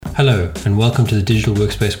Hello, and welcome to the Digital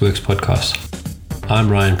Workspace Works podcast.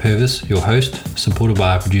 I'm Ryan Purvis, your host, supported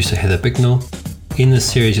by our producer Heather Bicknell. In this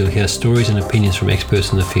series, you'll hear stories and opinions from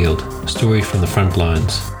experts in the field, stories from the front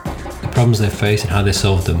lines, the problems they face and how they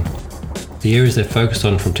solved them, the areas they focused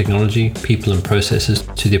on from technology, people and processes,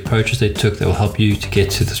 to the approaches they took that will help you to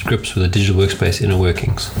get to the grips with the digital workspace inner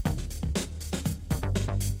workings.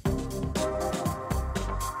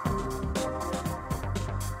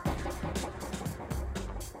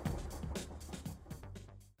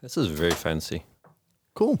 This is very fancy.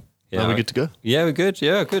 Cool. Yeah, Are we good to go? Yeah, we're good.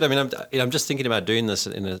 Yeah, good. I mean, I'm just thinking about doing this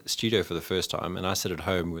in a studio for the first time, and I sit at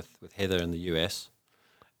home with Heather in the US,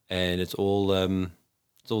 and it's all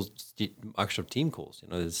Microsoft Team calls. You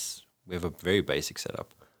know, we have a very basic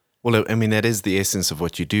setup. Well, I mean, that is the essence of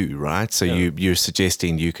what you do, right? So you're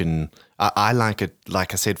suggesting you can. I like it,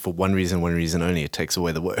 like I said, for one reason only. It takes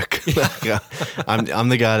away the work. I'm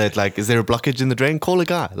the guy that, like, is there a blockage in the drain? Call a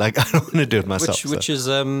guy. Like, I don't want to do it myself. Which is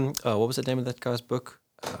what was the name of that guy's book?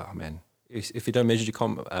 Oh man, if you don't measure, you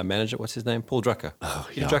can't manage it. What's his name? Paul Drucker. Oh,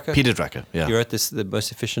 Peter yeah. Drucker. Peter Drucker. Yeah. He wrote the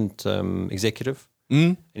most efficient executive.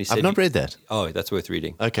 And he said, I've not read that. Oh, that's worth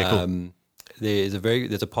reading. Okay, cool. There's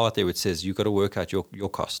a part there which says you've got to work out your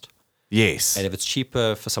cost. Yes. And if it's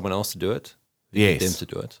cheaper for someone else to do it, Yes. them to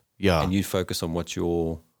do it. Yeah. And you focus on what's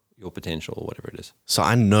your potential or whatever it is. So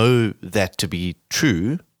I know that to be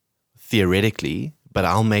true theoretically, but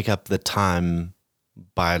I'll make up the time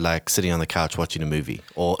by, like, sitting on the couch watching a movie,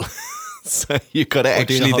 or so you got to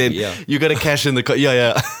actually you got to cash in the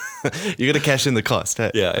you got to cash in the cost.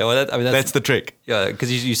 Hey? Yeah, well, that's the trick. Yeah,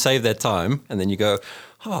 because you save that time and then you go,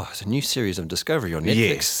 oh, it's a new series of Discovery on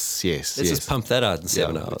Netflix. Yes. Let's just pump that out in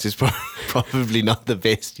 7 hours. Which is probably not the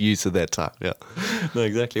best use of that time. Yeah. No,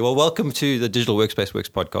 exactly. Well, welcome to the Digital Workspace Works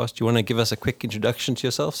podcast. Do you want to give us a quick introduction to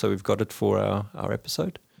yourself so we've got it for our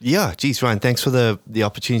episode? Yeah, geez, Ryan, thanks for the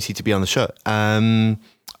opportunity to be on the show.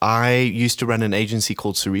 I used to run an agency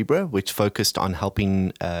called Cerebra, which focused on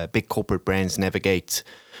helping big corporate brands navigate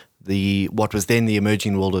what was then the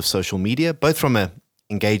emerging world of social media, both from a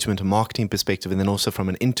engagement and marketing perspective, and then also from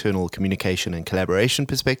an internal communication and collaboration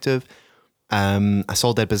perspective. I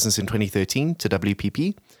sold that business in 2013 to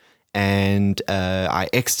WPP, and I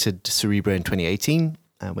exited Cerebra in 2018.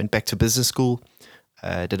 I went back to business school,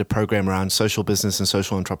 did a program around social business and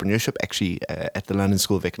social entrepreneurship, actually at the London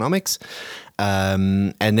School of Economics,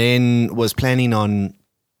 and then was planning on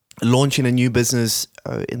launching a new business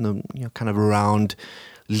in the kind of around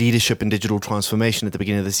leadership and digital transformation at the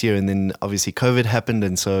beginning of this year. And then obviously COVID happened.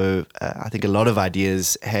 And so I think a lot of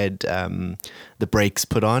ideas had the brakes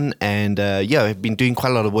put on. And I've been doing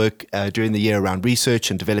quite a lot of work during the year around research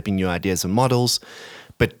and developing new ideas and models,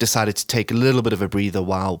 but decided to take a little bit of a breather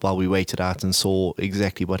while we waited out and saw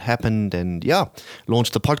exactly what happened. And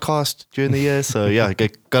launched the podcast during the year. So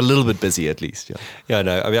got a little bit busy at least. Yeah,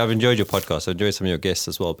 no, I mean, I've enjoyed your podcast. I've enjoyed some of your guests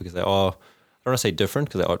as well, because they are, I don't want to say different,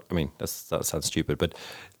 because they are, I mean, that sounds stupid, but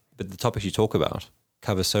the topics you talk about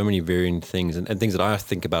cover so many varying things and things that I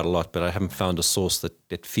think about a lot, but I haven't found a source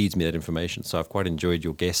that feeds me that information. So I've quite enjoyed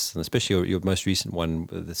your guests, and especially your most recent one,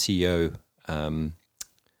 the CEO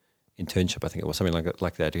internship, I think it was something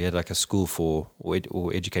like that. You had like a school for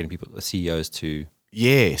or educating people, the CEOs to.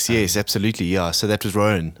 Yes, absolutely. Yeah. So that was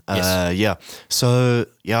Rowan. Yes. So,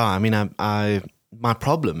 I mean, my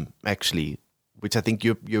problem actually, which I think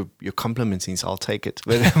you're complimenting, so I'll take it.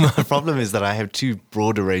 But my problem is that I have too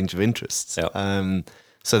broad a range of interests. Yep.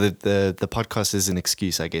 So the podcast is an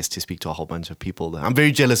excuse, I guess, to speak to a whole bunch of people. I'm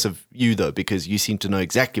very jealous of you, though, because you seem to know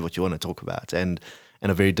exactly what you want to talk about and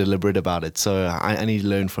are very deliberate about it. So I need to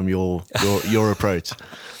learn from your approach.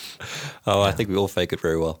 Oh, I think we all fake it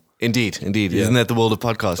very well. Indeed. Yeah. Isn't that the world of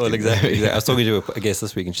podcasting? Well, exactly. I was talking to a guest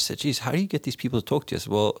this week, and she said, geez, how do you get these people to talk to you? I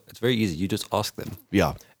said, well, it's very easy. You just ask them.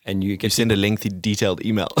 Yeah. And you send a lengthy, detailed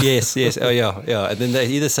email. Yes. Oh, yeah. And then they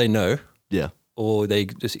either say no. Yeah. Or they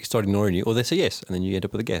just start ignoring you, or they say yes, and then you end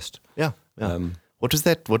up with a guest. Yeah. What was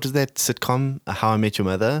that sitcom, How I Met Your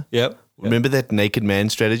Mother? Yep. Remember that naked man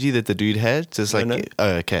strategy that the dude had? Just like, oh,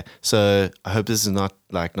 okay. So I hope this is not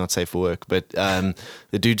safe for work, but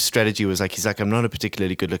the dude's strategy was like, he's like, I'm not a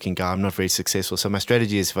particularly good looking guy. I'm not very successful. So my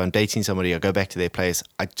strategy is if I'm dating somebody, I go back to their place,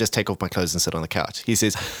 I just take off my clothes and sit on the couch. He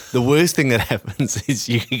says, the worst thing that happens is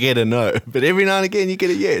you can get a no, but every now and again you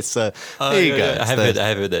get a yes. So there you go. I have heard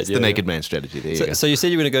that. It's the naked man strategy. There you go. So you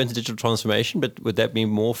said you were going to go into digital transformation, but would that be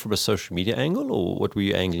more from a social media angle, or what were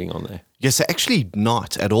you angling on there? Yes, actually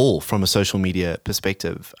not at all from a social media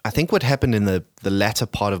perspective. I think what happened in the latter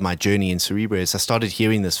part of my journey in Cerebra is I started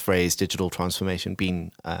hearing this phrase digital transformation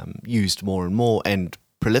being used more and more and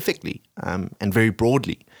prolifically and very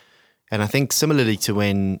broadly. And I think similarly to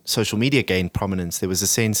when social media gained prominence, there was a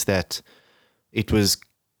sense that it was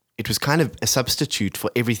kind of a substitute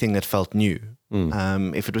for everything that felt new.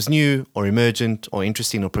 If it was new or emergent or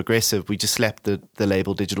interesting or progressive, we just slapped the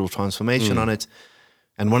label digital transformation on it.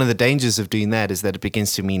 And one of the dangers of doing that is that it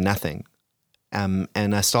begins to mean nothing. And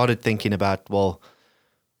I started thinking about, well,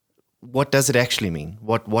 what does it actually mean?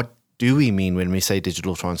 What do we mean when we say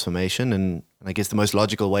digital transformation? And I guess the most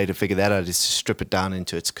logical way to figure that out is to strip it down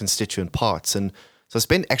into its constituent parts. And so I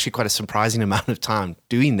spent actually quite a surprising amount of time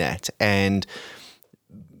doing that and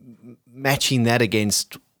matching that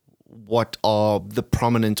against what are the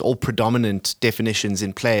prominent or predominant definitions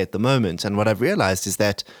in play at the moment. And what I've realized is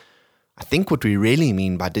that I think what we really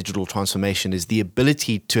mean by digital transformation is the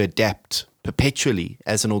ability to adapt perpetually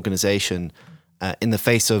as an organization in the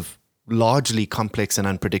face of largely complex and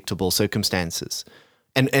unpredictable circumstances,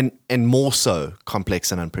 and more so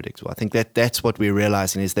complex and unpredictable. I think that's what we're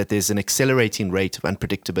realizing, is that there's an accelerating rate of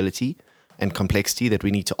unpredictability and complexity that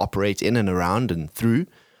we need to operate in and around and through.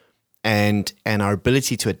 And our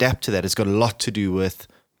ability to adapt to that has got a lot to do with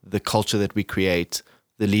the culture that we create,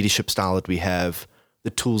 the leadership style that we have, the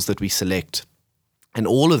tools that we select. And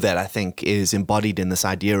all of that, I think, is embodied in this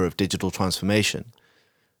idea of digital transformation.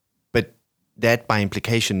 But that, by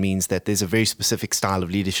implication, means that there's a very specific style of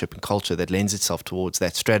leadership and culture that lends itself towards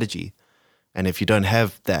that strategy. And if you don't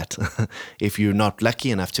have that, if you're not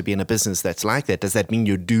lucky enough to be in a business that's like that, does that mean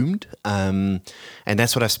you're doomed? And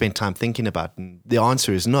that's what I've spent time thinking about. And the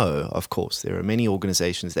answer is no, of course. There are many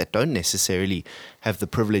organizations that don't necessarily have the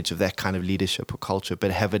privilege of that kind of leadership or culture,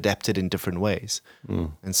 but have adapted in different ways.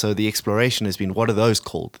 And so the exploration has been, what are those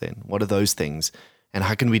called then? What are those things? And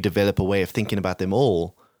how can we develop a way of thinking about them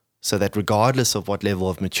all so that regardless of what level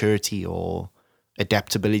of maturity or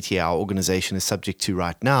adaptability our organization is subject to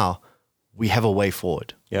right now, we have a way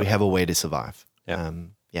forward. Yep. We have a way to survive. Yep.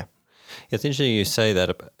 It's interesting you say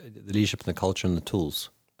that the leadership and the culture and the tools.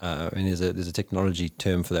 And there's a technology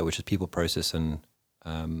term for that, which is people, process, and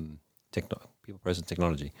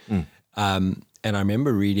technology. And I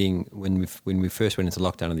remember reading when we first went into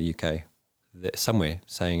lockdown in the UK, somewhere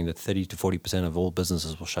saying that 30 to 40% of all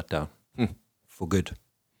businesses will shut down for good,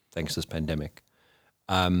 thanks to this pandemic.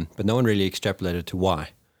 But no one really extrapolated to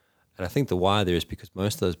why. And I think the why there is because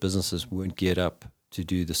most of those businesses weren't geared up to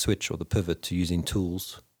do the switch or the pivot to using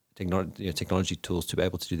tools, technology tools to be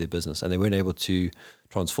able to do their business. And they weren't able to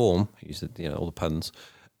transform, use all the puns,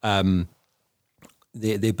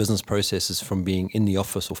 their business processes from being in the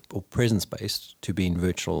office or presence-based to being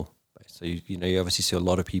virtual-based. So, you obviously see a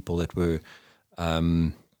lot of people that were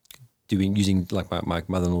using, like my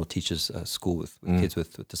mother-in-law teaches school with kids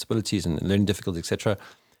with disabilities and learning difficulties, etc.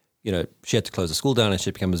 She had to close the school down and she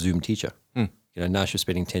had become a Zoom teacher. Now she's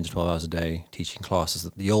spending 10 to 12 hours a day teaching classes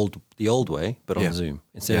the old way, but on Zoom.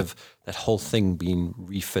 Instead of that whole thing being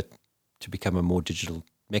refit to become a more digital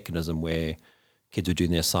mechanism where kids were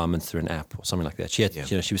doing their assignments through an app or something like that. She had,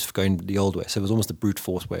 she was going the old way. So it was almost a brute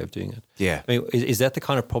force way of doing it. Yeah. I mean, is that the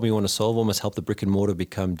kind of problem you want to solve, almost help the brick and mortar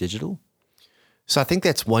become digital? So I think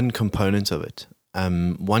that's one component of it.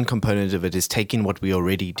 One component of it is taking what we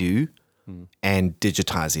already do and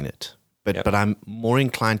digitizing it. But I'm more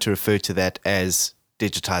inclined to refer to that as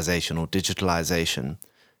digitization or digitalization.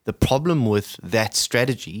 The problem with that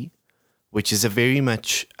strategy, which is a very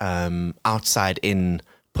much outside in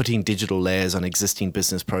putting digital layers on existing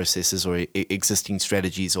business processes or existing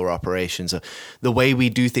strategies or operations, or the way we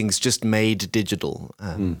do things just made digital.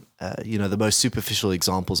 The most superficial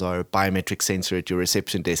examples are a biometric sensor at your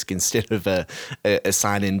reception desk instead of a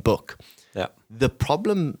sign-in book. Yeah. The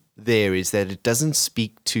problem there is that it doesn't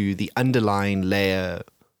speak to the underlying layer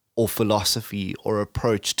or philosophy or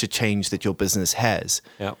approach to change that your business has.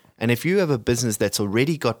 Yeah. And if you have a business that's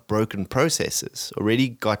already got broken processes, already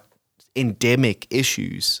got endemic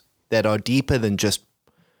issues that are deeper than just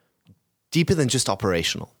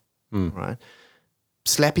operational, right?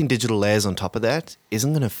 Slapping digital layers on top of that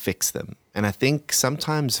isn't going to fix them. And I think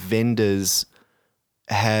sometimes vendors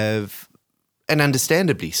have, and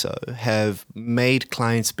understandably so, have made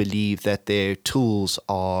clients believe that their tools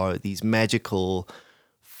are these magical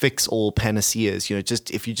fix-all panaceas. Just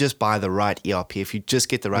if you just buy the right ERP, if you just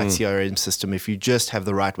get the right CRM system, if you just have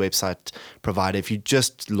the right website provider, if you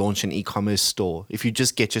just launch an e-commerce store, if you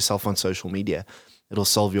just get yourself on social media, it'll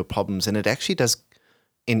solve your problems. And it actually does,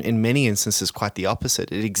 in many instances, quite the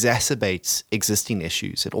opposite. It exacerbates existing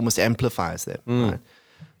issues. It almost amplifies them. Right?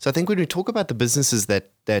 So I think when we talk about the businesses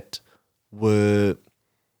that were,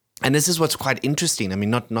 and this is what's quite interesting. I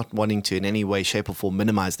mean, not wanting to in any way, shape, or form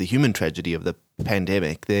minimize the human tragedy of the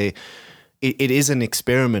pandemic. it is an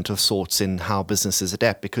experiment of sorts in how businesses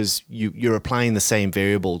adapt, because you're applying the same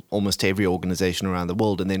variable almost to every organization around the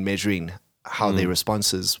world and then measuring how their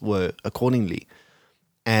responses were accordingly.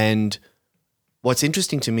 And what's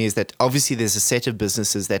interesting to me is that obviously there's a set of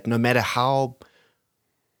businesses that no matter how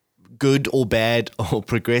good or bad or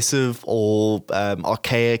progressive or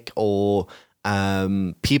archaic or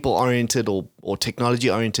people-oriented or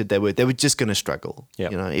technology-oriented they were just going to struggle.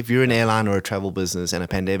 Yep. You know, if you're an airline or a travel business and a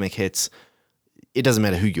pandemic hits, it doesn't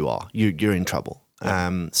matter who you are, you're in trouble.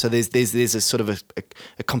 Yep. So there's a sort of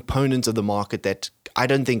a component of the market that I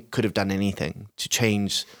don't think could have done anything to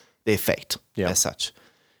change their fate as such.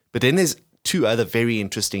 But then there's two other very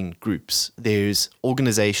interesting groups. There's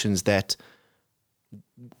organizations that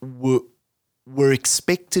were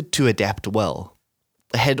expected to adapt well,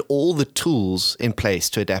 had all the tools in place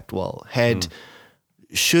to adapt well,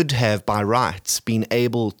 should have by rights been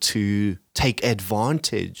able to take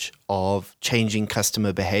advantage of changing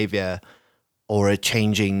customer behavior or a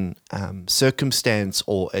changing circumstance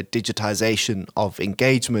or a digitization of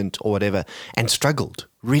engagement or whatever, and struggled,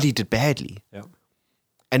 really did badly. Yeah.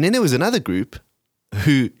 And then there was another group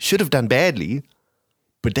who should have done badly,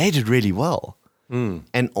 but they did really well.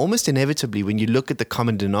 And almost inevitably, when you look at the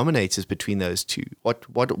common denominators between those two,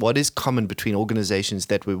 what is common between organizations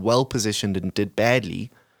that were well positioned and did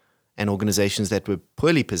badly and organizations that were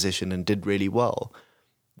poorly positioned and did really well?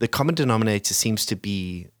 The common denominator seems to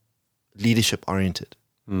be leadership oriented.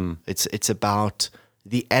 It's about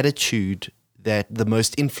the attitude that the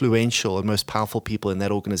most influential and most powerful people in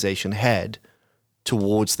that organization had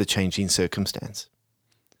towards the changing circumstance.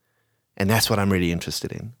 And that's what I'm really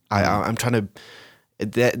interested in. I'm trying to,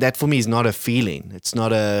 that for me is not a feeling. It's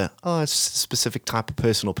not it's a specific type of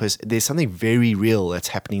person or person. There's something very real that's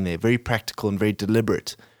happening there, very practical and very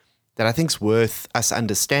deliberate, that I think is worth us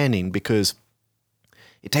understanding, because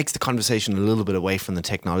it takes the conversation a little bit away from the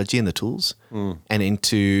technology and the tools and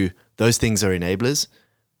into those things are enablers.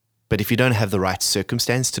 But if you don't have the right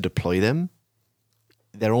circumstance to deploy them,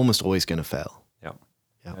 they're almost always going to fail.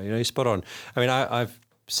 Yeah. You're spot on. I mean, I've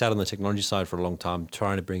sat on the technology side for a long time,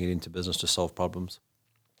 trying to bring it into business to solve problems.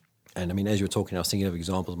 And I mean, as you were talking, I was thinking of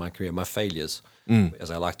examples of my career, my failures,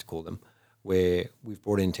 as I like to call them, where we've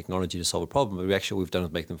brought in technology to solve a problem, but we've done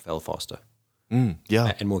is make them fail faster. And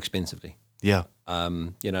more expensively. Yeah. I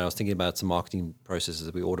was thinking about some marketing processes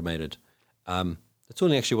that we automated. The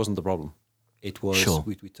tooling actually wasn't the problem. It was,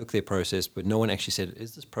 we took their process, but no one actually said,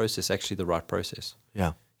 is this process actually the right process?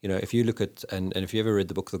 Yeah. You know, if you look at, and if you ever read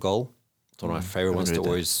the book The Goal, it's one of my favorite ones to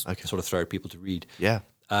always sort of throw at people to read. Yeah.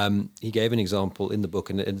 He gave an example in the book,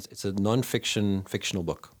 and it's a fictional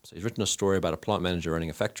book. So he's written a story about a plant manager running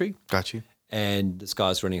a factory. Got you. And this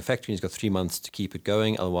guy's running a factory, and he's got 3 months to keep it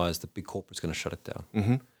going. Otherwise, the big corporate's going to shut it down.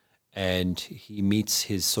 Mm-hmm. And he meets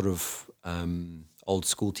his sort of old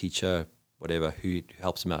school teacher, whatever, who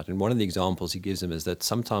helps him out. And one of the examples he gives him is that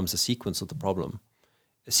sometimes the sequence of the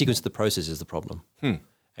process is the problem.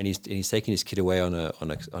 And he's taking his kid away on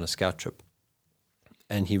a scout trip.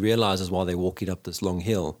 And he realizes while they're walking up this long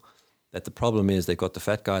hill that the problem is they've got the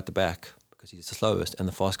fat guy at the back because he's the slowest, and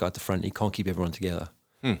the fast guy at the front. He can't keep everyone together.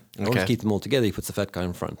 In order to keep them all together, he puts the fat guy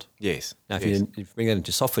in front. Yes. Now, if you bring that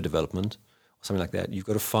into software development or something like that, you've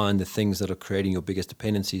got to find the things that are creating your biggest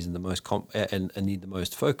dependencies and the most and need the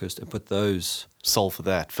most focused, and put those, solve for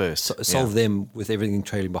that first. Solve them with everything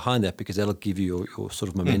trailing behind that, because that'll give you your sort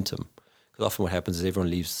of momentum. Because often what happens is everyone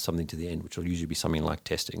leaves something to the end, which will usually be something like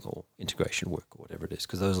testing or integration work or whatever it is,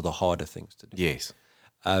 because those are the harder things to do. Yes.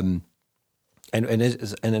 And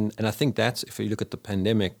I think that's, if you look at the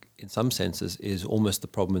pandemic, in some senses, is almost the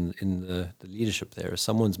problem in the leadership there. Is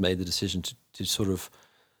someone's made the decision to sort of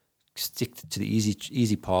stick to the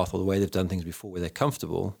easy path or the way they've done things before, where they're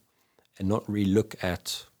comfortable, and not really look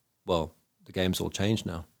at, well, the game's all changed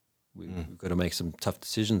now. We've got to make some tough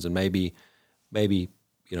decisions, and maybe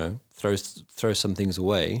throw some things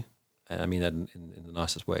away. And I mean that in the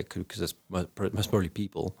nicest way, because it's most probably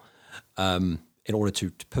people. In order to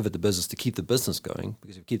pivot the business, to keep the business going,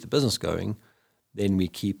 because if we keep the business going, then we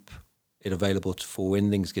keep it available for when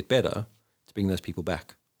things get better, to bring those people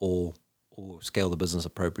back or scale the business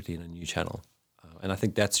appropriately in a new channel. And I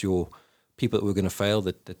think that's your people that were going to fail,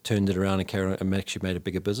 that turned it around and actually made a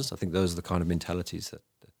bigger business. I think those are the kind of mentalities that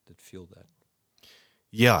fuel that.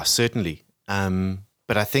 Yeah, certainly.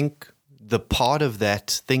 But I think the part of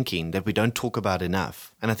that thinking that we don't talk about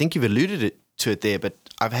enough, and I think you've alluded to it there, but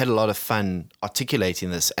I've had a lot of fun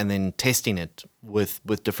articulating this and then testing it with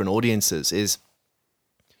different audiences, is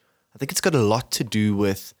I think it's got a lot to do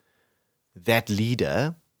with that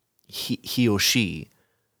leader, he or she,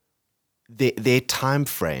 their time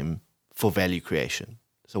frame for value creation.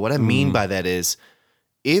 So what I mean by that is,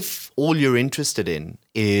 if all you're interested in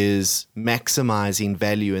is maximizing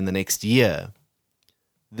value in the next year,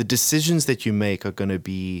 the decisions that you make are going to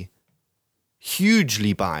be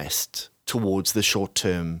hugely biased towards the short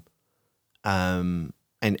term, and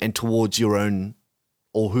towards your own,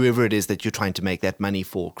 or whoever it is that you're trying to make that money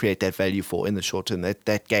for, create that value for in the short term,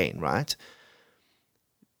 that gain, right?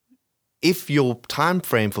 If your time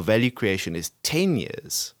frame for value creation is 10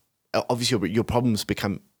 years, obviously your problems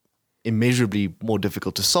become immeasurably more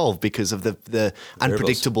difficult to solve because of the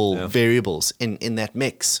unpredictable variables in that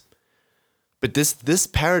mix. But this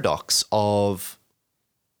paradox of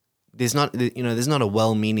there's not a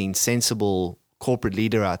well-meaning, sensible corporate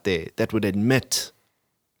leader out there that would admit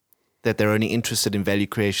that they're only interested in value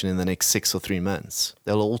creation in the next 6 or 3 months.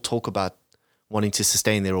 They'll all talk about wanting to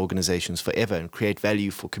sustain their organizations forever and create value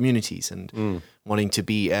for communities, and wanting to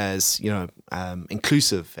be as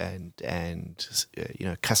inclusive and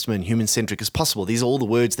customer and human centric as possible. These are all the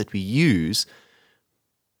words that we use,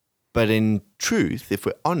 but in truth, if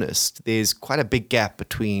we're honest, there's quite a big gap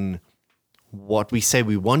between what we say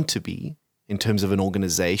we want to be in terms of an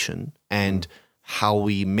organization and how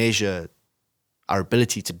we measure our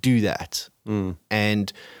ability to do that.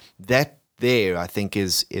 And that there, I think,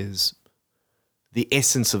 is the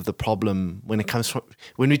essence of the problem when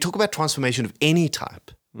we talk about transformation of any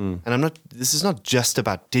type. And this is not just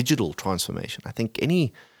about digital transformation. I think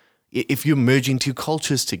if you're merging two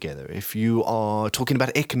cultures together, if you are talking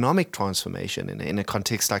about economic transformation in a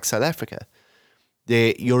context like South Africa,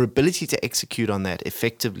 your ability to execute on that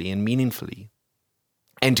effectively and meaningfully,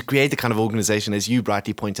 and to create the kind of organization, as you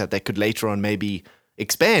rightly point out, that could later on maybe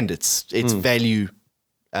expand its value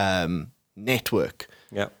network.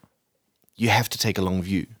 Yeah. You have to take a long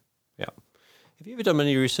view. Yeah. Have you ever done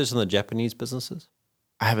any research on the Japanese businesses?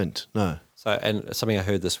 I haven't, no. So, and something I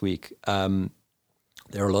heard this week, there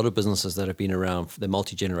are a lot of businesses that have been around. They're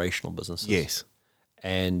multi-generational businesses. Yes.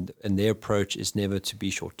 And their approach is never to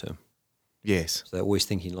be short-term. Yes. So they're always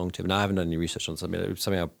thinking long-term. And I haven't done any research on something. It's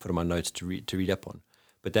something I put in my notes to read up on.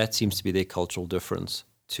 But that seems to be their cultural difference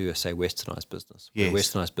to, say, westernized business. Yes.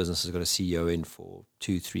 Westernized business has got a CEO in for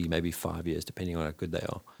 2, 3, maybe 5 years, depending on how good they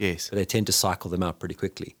are. Yes. But they tend to cycle them out pretty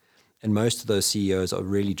quickly. And most of those CEOs are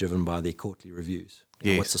really driven by their quarterly reviews.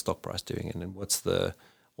 Yes. What's the stock price doing, and then what's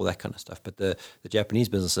all that kind of stuff. But the Japanese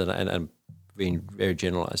business, and I'm being very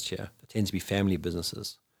generalized here, it tends to be family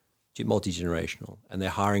businesses, multi-generational, and they're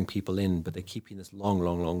hiring people in, but they're keeping this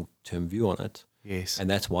long-term view on it. Yes. And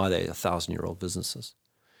that's why they're 1,000-year-old businesses.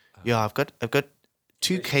 Yeah, I've got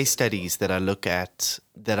 2 case studies that I look at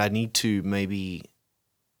that I need to maybe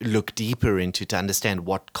look deeper into to understand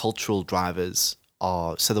what cultural drivers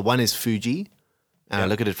are. So the one is Fuji, and I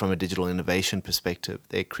look at it from a digital innovation perspective,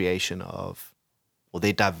 their creation of, or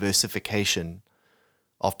their diversification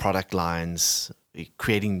of product lines,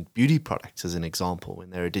 creating beauty products as an example,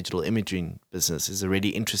 when they're a digital imaging business, is a really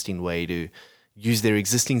interesting way to use their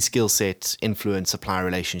existing skill sets, influence supplier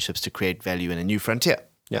relationships to create value in a new frontier.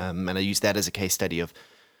 Yeah. And I use that as a case study of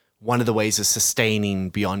one of the ways of sustaining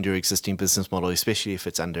beyond your existing business model, especially if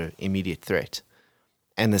it's under immediate threat.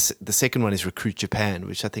 And the second one is Recruit Japan,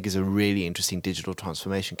 which I think is a really interesting digital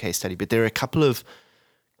transformation case study. But there are a couple of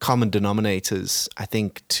common denominators, I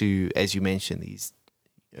think, to, as you mentioned,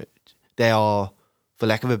 they are, for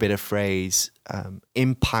lack of a better phrase,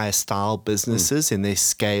 empire-style businesses in their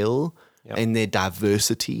scale, in their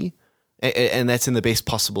diversity. And that's in the best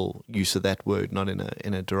possible use of that word, not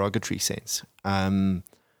in a derogatory sense. And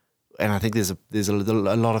I think there's a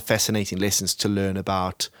lot of fascinating lessons to learn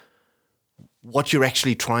about what you're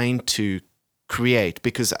actually trying to create,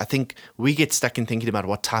 because I think we get stuck in thinking about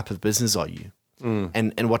what type of business are you,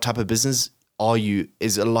 and what type of business are you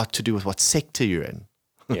is a lot to do with what sector you're in.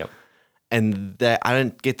 Yeah, and I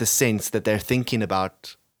don't get the sense that they're thinking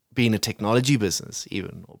about being a technology business,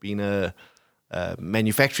 even, or being a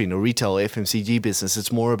manufacturing or retail or FMCG business.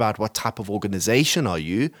 It's more about what type of organization are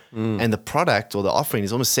you, and the product or the offering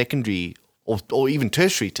is almost secondary or even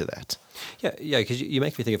tertiary to that. Yeah, because you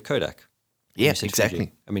make me think of Kodak. Yeah, exactly.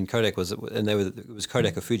 Fuji. I mean, Kodak was, and it was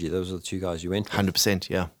Kodak or Fuji. Those were the 2 guys you went with. 100%,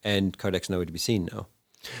 yeah. And Kodak's nowhere to be seen now.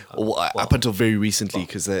 Up until very recently,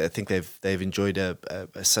 because I think they've enjoyed a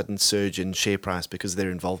sudden surge in share price because of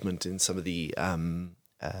their involvement in some of the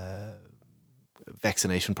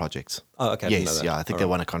vaccination projects. Oh, okay. Yes, I think they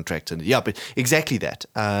won a contract, and but exactly that.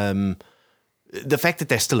 The fact that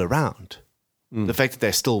they're still around, the fact that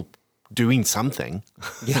they're still doing something,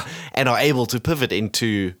 and are able to pivot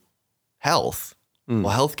into health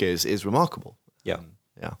or healthcare is remarkable.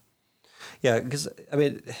 Because I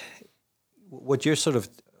mean, what you're sort of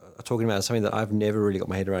talking about is something that I've never really got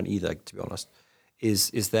my head around either, to be honest,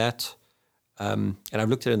 is that, and I've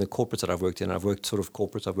looked at it in the corporates that I've worked in. I've worked sort of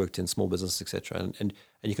corporates, I've worked in small business, etc. And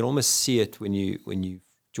you can almost see it when you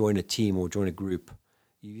join a team or join a group.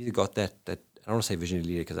 You either got that I don't want to say visionary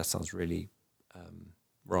leader because that sounds really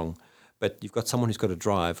wrong, but you've got someone who's got a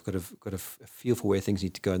drive, got a feel for where things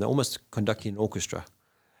need to go, and they're almost conducting an orchestra,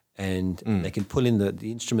 and they can pull in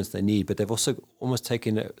the instruments they need, but they've also almost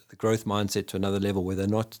taken the growth mindset to another level where they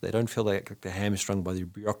don't feel like they're hamstrung by the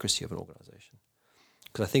bureaucracy of an organization.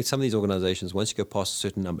 Because I think some of these organizations, once you go past a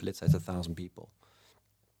certain number, let's say it's 1,000 people,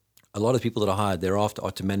 a lot of people that are hired thereafter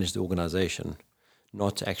are to manage the organization,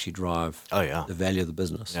 not to actually drive the value of the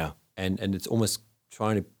business. Yeah. And it's almost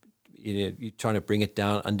you're trying to bring it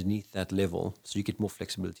down underneath that level so you get more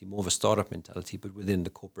flexibility, more of a startup mentality, but within the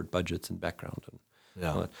corporate budgets and background. And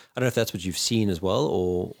I don't know if that's what you've seen as well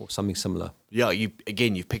or something similar. Yeah,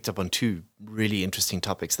 you've picked up on two really interesting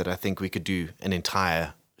topics that I think we could do an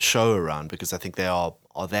entire show around, because I think they are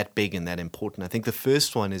that big and that important. I think the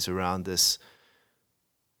first one is around this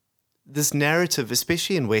narrative,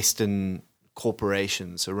 especially in Western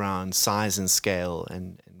corporations, around size and scale,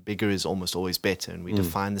 and bigger is almost always better. And we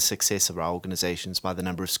define the success of our organizations by the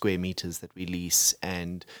number of square meters that we lease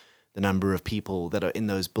and the number of people that are in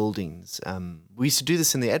those buildings. We used to do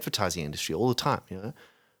this in the advertising industry all the time.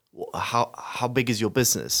 How big is your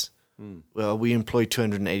business? Well, we employ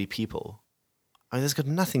 280 people. I mean, that's got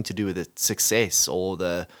nothing to do with the success or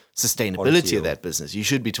the sustainability of that business. You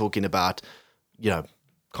should be talking about,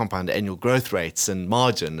 compound annual growth rates and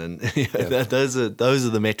margin, and those are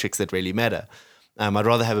the metrics that really matter. I'd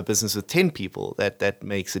rather have a business with 10 people that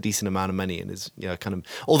makes a decent amount of money and is kind of.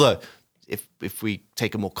 Although, if we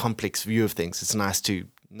take a more complex view of things, it's nice to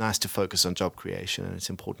focus on job creation, and it's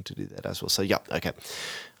important to do that as well. So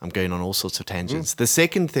I'm going on all sorts of tangents. The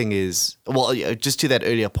second thing is, just to that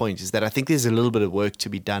earlier point, is that I think there's a little bit of work to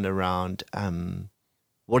be done around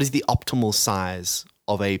what is the optimal size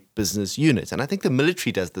of a business unit. And I think the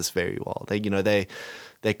military does this very well. They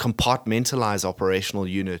compartmentalize operational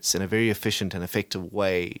units in a very efficient and effective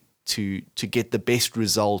way to get the best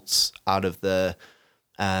results out of the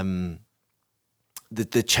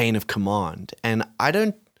chain of command. And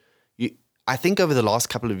I think over the last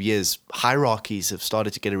couple of years, hierarchies have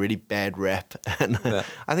started to get a really bad rap. And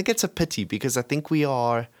I think it's a pity, because I think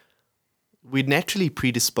we're naturally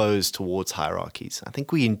predisposed towards hierarchies. I think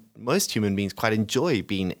most human beings quite enjoy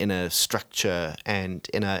being in a structure and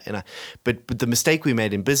but the mistake we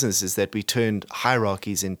made in business is that we turned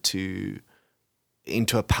hierarchies into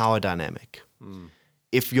a power dynamic.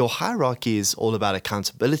 If your hierarchy is all about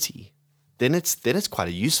accountability, then it's quite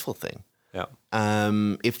a useful thing. Yeah.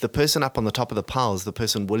 If the person up on the top of the pile is the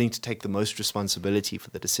person willing to take the most responsibility for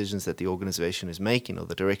the decisions that the organization is making or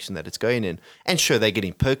the direction that it's going in, and sure, they're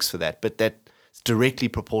getting perks for that, but that's directly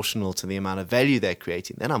proportional to the amount of value they're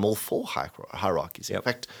creating, then I'm all for hierarchies. Yep. In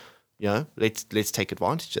fact, let's take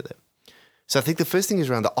advantage of them. So I think the first thing is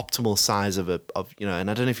around the optimal size of and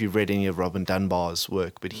I don't know if you've read any of Robin Dunbar's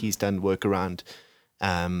work, but he's done work around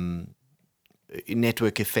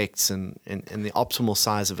network effects and the optimal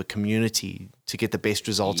size of a community to get the best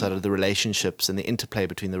results out of the relationships and the interplay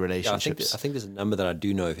between the relationships. Yeah, I think there's a number that I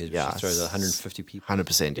do know of his. Yeah, throws 150 people.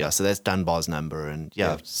 100%. Yeah. So that's Dunbar's number, and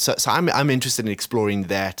So I'm interested in exploring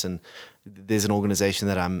that. And there's an organization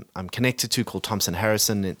that I'm connected to called Thompson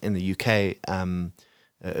Harrison in the UK.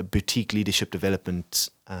 A boutique leadership development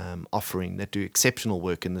offering that do exceptional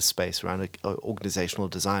work in this space around organizational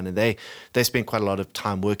design, and they spend quite a lot of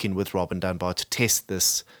time working with Robin Dunbar to test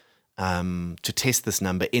this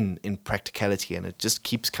number in practicality, and it just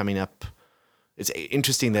keeps coming up. It's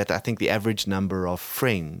interesting that I think the average number of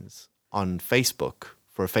friends on Facebook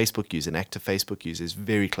for a Facebook user, an active Facebook user, is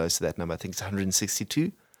very close to that number. I think it's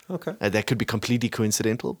 162. Okay, that could be completely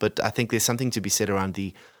coincidental, but I think there's something to be said around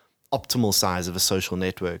the optimal size of a social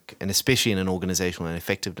network, and especially in an organizational and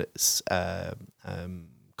effectiveness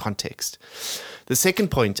context. The second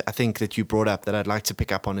point I think that you brought up that I'd like to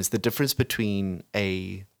pick up on is the difference between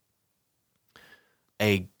a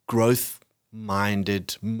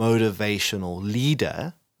growth-minded motivational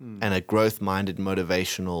leader and a growth-minded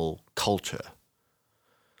motivational culture.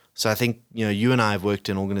 So I think you and I have worked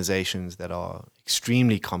in organizations that are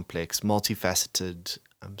extremely complex, multifaceted,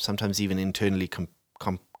 sometimes even internally competitive.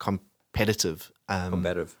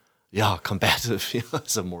 Combative. Yeah, combative.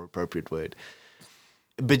 That's a more appropriate word.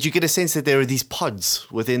 But you get a sense that there are these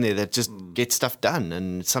pods within there that just get stuff done.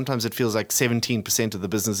 And sometimes it feels like 17% of the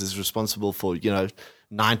business is responsible for,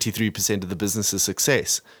 93% of the business's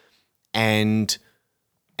success. And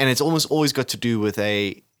it's almost always got to do with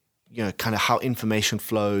kind of how information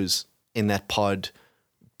flows in that pod,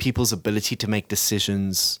 people's ability to make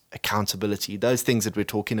decisions, accountability, those things that we're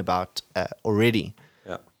talking about already.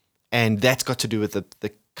 Yeah. And that's got to do with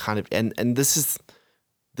the kind of, and this is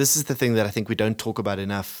the thing that I think we don't talk about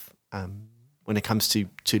enough when it comes to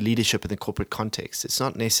leadership in the corporate context. It's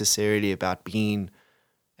not necessarily about being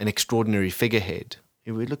an extraordinary figurehead.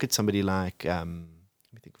 If we look at somebody like, let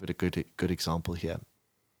me think of a good example here.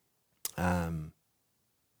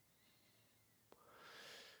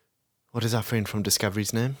 What is our friend from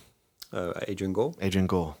Discovery's name? Adrian Gore. Adrian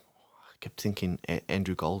Gore. I kept thinking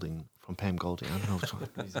Andrew Golding from Pam Golding. I don't know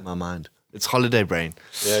what's in my mind. It's holiday brain.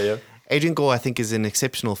 Yeah. Adrian Gore, I think, is an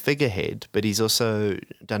exceptional figurehead, but he's also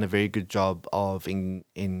done a very good job of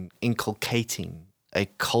inculcating a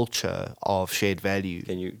culture of shared value.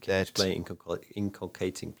 Can you explain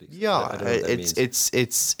inculcating, please? Yeah, I don't know what that means.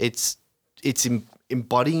 it's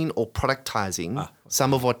embodying or productizing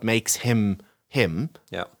some of what makes him him.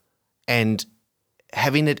 Yeah. And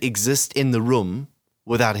having it exist in the room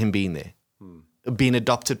without him being there, being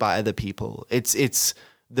adopted by other people. It's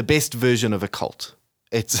the best version of a cult.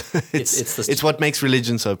 It's what makes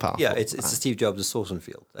religion so powerful. Yeah, it's the Steve Jobs' Sauson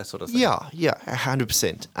Field, that sort of thing. Yeah,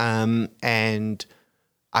 100%. And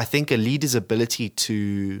I think a leader's ability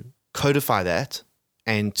to codify that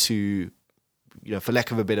and to, for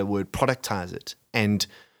lack of a better word, productize it and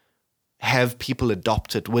have people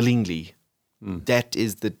adopt it willingly. That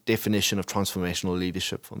is the definition of transformational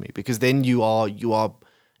leadership for me, because then you are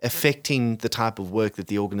affecting the type of work that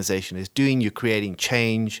the organization is doing. You're creating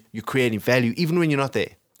change, you're creating value, even when you're not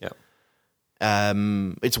there. Yeah.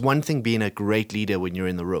 It's one thing being a great leader when you're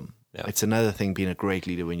in the room. Yeah. It's another thing being a great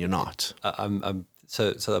leader when you're not.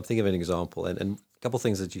 So I'm thinking of an example, and a couple of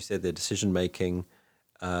things that you said there: decision making.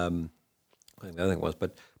 I think the other thing was,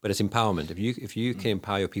 but it's empowerment. If you can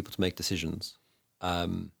empower your people to make decisions,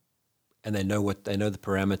 and they know the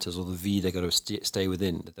parameters or the V they got to stay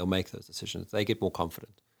within, that they'll make those decisions. They get more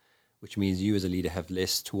confident, which means you as a leader have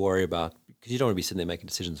less to worry about, because you don't want to be sitting there making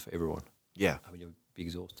decisions for everyone. Yeah, I mean, you'll be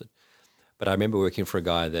exhausted. But I remember working for a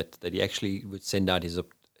guy that he actually would send out his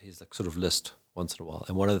sort of list once in a while,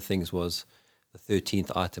 and one of the things was the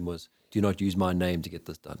 13th item was, do not use my name to get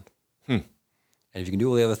this done. And if you can do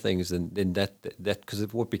all the other things, then that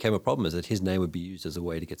because what became a problem is that his name would be used as a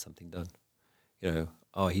way to get something done.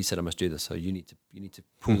 He said I must do this, so you need to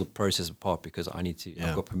pull the process apart because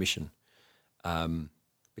I've got permission.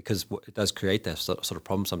 Because it does create that sort of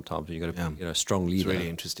problem sometimes when you've got a strong leader. It's really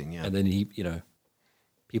interesting, yeah. And then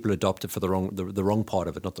people adopt it for the wrong part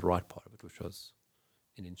of it, not the right part of it, which was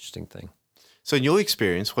an interesting thing. So in your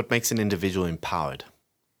experience, what makes an individual empowered?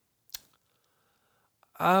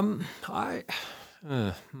 I don't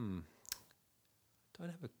have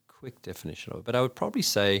a quick definition of it, but I would probably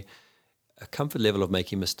say a comfort level of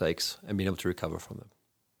making mistakes and being able to recover from them.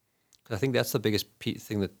 Because I think that's the biggest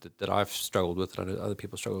thing that I've struggled with, and other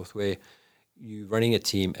people struggle with, where you're running a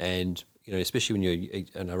team and, especially when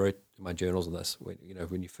and I wrote in my journals on this,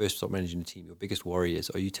 when you first start managing a team, your biggest worry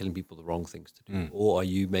is, are you telling people the wrong things to do? Or are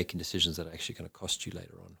you making decisions that are actually going to cost you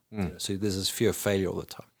later on? So there's this fear of failure all the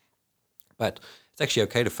time. But it's actually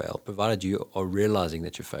okay to fail, provided you are realizing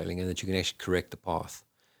that you're failing and that you can actually correct the path.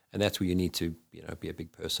 And that's where you need to, be a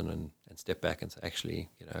big person and step back and say, actually,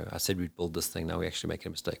 I said we'd build this thing. Now we're actually making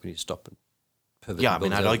a mistake. We need to stop and pivot. Yeah,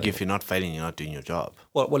 I'd argue if you're not failing, you're not doing your job.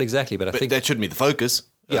 Well, exactly. But I think that shouldn't be the focus.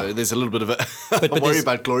 Yeah, there's a little bit of a worry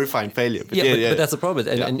about glorifying failure. But but that's the problem.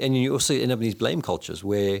 And you also end up in these blame cultures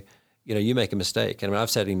where, you make a mistake. And I've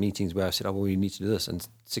sat in meetings where I've said, we need to do this. And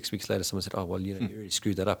 6 weeks later, someone said, you really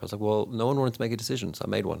screwed that up. I was like, well, no one wanted to make a decision, so I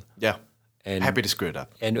made one. Yeah, and happy to screw it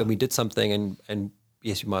up. And we did something, and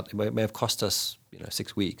yes, it may have cost us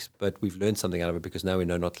 6 weeks, but we've learned something out of it because now we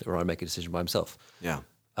know not to let Ryan make a decision by himself. Yeah.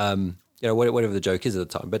 Whatever the joke is at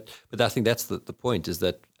the time. But I think that's the point, is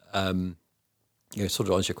that, sort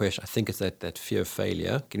of answer your question, I think it's that fear of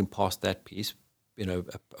failure, getting past that piece,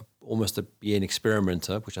 almost to be an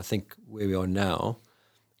experimenter, which I think where we are now,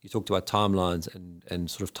 you talked about timelines and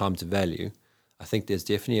sort of time to value. I think there's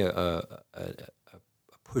definitely a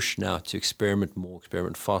push now to experiment more,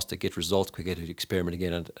 experiment faster, get results quicker, to experiment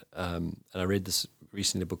again. And I read this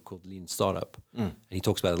recently, a book called Lean Startup, and he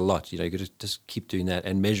talks about it a lot. You got to just keep doing that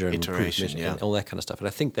and measure and iteration, improve, and all that kind of stuff. And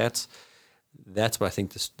I think that's what I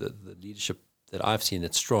think the leadership that I've seen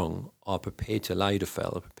that's strong are prepared to allow you to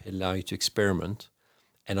fail, are prepared to allow you to experiment,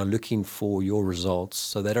 and are looking for your results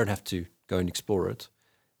so they don't have to go and explore it,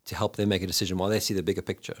 to help them make a decision while they see the bigger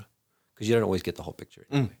picture, because you don't always get the whole picture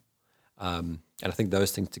anyway. And I think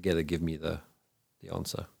those things together give me the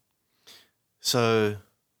answer. So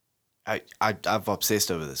I've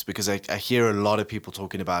obsessed over this because I hear a lot of people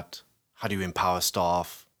talking about how do you empower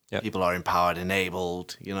staff, Yep. People are empowered,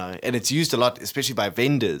 enabled, and it's used a lot, especially by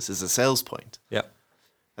vendors as a sales point. Yeah.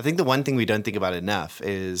 I think the one thing we don't think about enough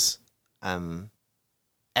is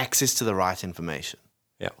access to the right information.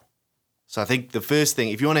 Yeah. So I think the first thing,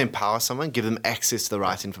 if you want to empower someone, give them access to the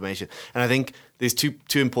right information. And I think there's two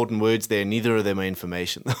important words there. Neither of them are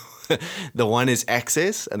information. The one is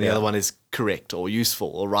access, and the other one is correct or useful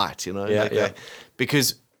or right.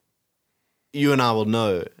 Because you and I will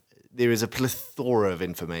know there is a plethora of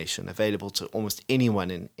information available to almost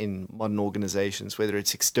anyone in modern organizations, whether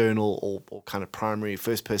it's external or kind of primary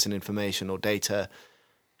first-person information or data,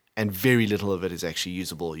 and very little of it is actually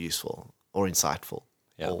usable or useful or insightful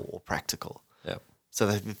or practical. Yeah. So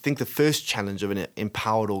I think the first challenge of an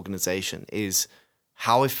empowered organization is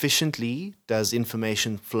how efficiently does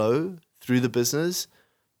information flow through the business,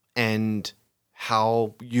 and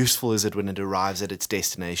how useful is it when it arrives at its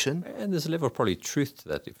destination? And there's a level of probably truth to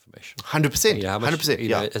that information. 100%. How much,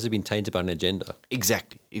 100%. has it been tainted by an agenda?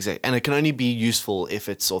 Exactly. And it can only be useful if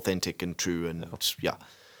it's authentic and true.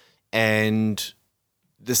 And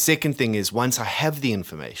the second thing is, once I have the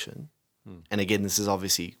information, and again, this is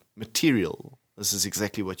obviously material. This is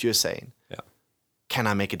exactly what you're saying. Yeah. Can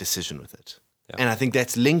I make a decision with it? Yeah. And I think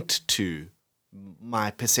that's linked to my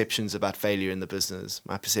perceptions about failure in the business,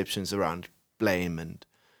 my perceptions around blame and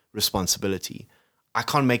responsibility. I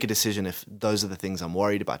can't make a decision if those are the things I'm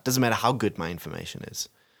worried about. Doesn't matter how good my information is.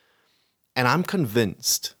 And I'm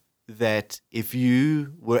convinced that if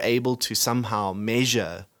you were able to somehow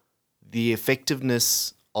measure the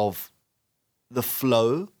effectiveness of the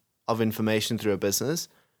flow of information through a business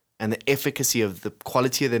and the efficacy of the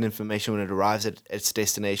quality of that information when it arrives at its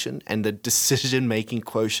destination and the decision-making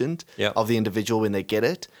quotient of the individual when they get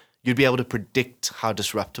it, you'd be able to predict how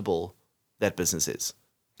disruptable that business is.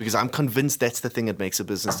 Because I'm convinced that's the thing that makes a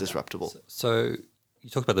business disruptable. So you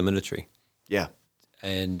talk about the military. Yeah.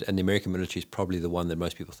 And the American military is probably the one that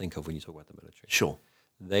most people think of when you talk about the military. Sure.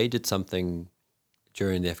 They did something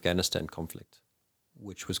during the Afghanistan conflict,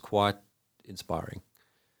 which was quite inspiring.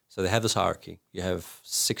 So they have this hierarchy. You have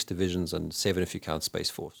 6 divisions and 7 if you count Space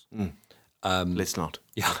Force. Let's not.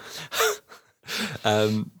 Yeah.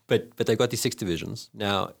 But they've got these 6 divisions.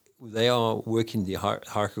 Now, they are working the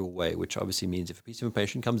hierarchical way, which obviously means if a piece of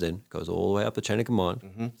information comes in, goes all the way up the chain of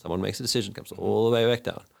command, someone makes a decision, comes all the way back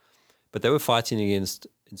down. But they were fighting against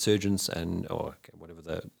insurgents or whatever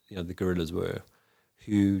the guerrillas were,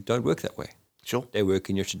 who don't work that way. Sure. They work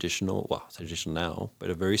in your traditional now, but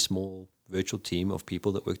a very small virtual team of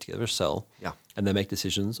people that work together, a cell, and they make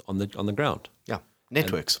decisions on the ground. Yeah.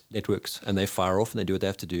 Networks. And they fire off and they do what they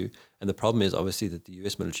have to do. And the problem is obviously that the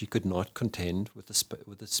US military could not contend with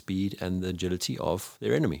the speed and the agility of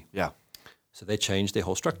their enemy. Yeah. So they changed their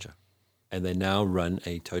whole structure, and they now run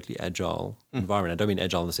a totally agile environment. I don't mean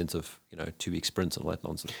agile in the sense of 2-week sprints and all that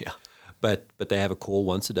nonsense. Yeah. But they have a call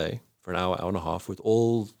once a day for an hour and a half with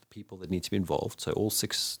all the people that need to be involved. So all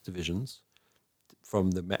 6 divisions,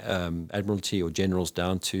 from the admiralty or generals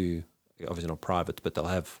down to, obviously not private, but they'll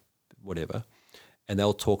have whatever. And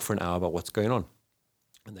they'll talk for an hour about what's going on.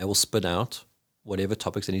 And they will spit out whatever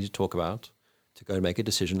topics they need to talk about to go and make a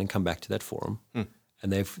decision and come back to that forum.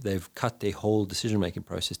 And they've cut their whole decision-making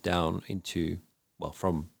process down into,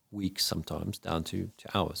 from weeks sometimes down to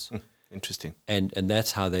hours. Interesting. And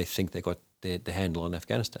that's how they think they got the handle on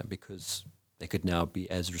Afghanistan, because they could now be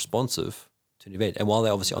as responsive to an event. And while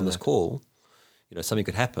they're obviously on this call, something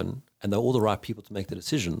could happen, and all the right people to make the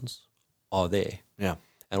decisions are there. Yeah.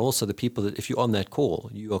 And also the people that, if you're on that call,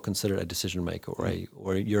 you are considered a decision maker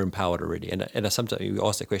or you're empowered already. And sometimes you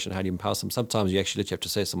ask that question, how do you empower them? Sometimes you actually literally have to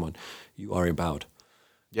say to someone, you are empowered.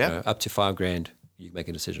 Yeah. Up to $5,000, you can make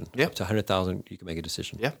a decision. Yeah. Up to 100,000, you can make a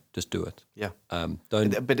decision. Yeah. Just do it. Yeah.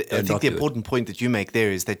 Don't. But I think the important point that you make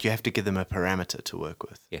there is that you have to give them a parameter to work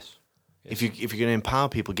with. Yes. If you're going to empower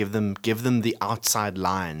people, give them the outside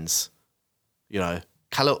lines.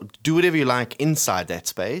 Color. Do whatever you like inside that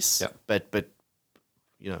space. Yeah. But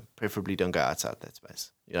preferably don't go outside that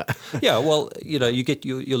space. Yeah. Well, you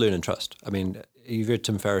learn and trust. I mean, you've read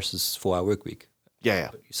Tim Ferriss's 4-Hour Work Week.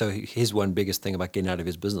 Yeah. So his one biggest thing about getting out of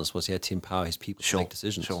his business was he had to empower his people to make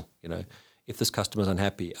decisions. Sure. If this customer's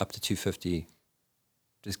unhappy, up to $250,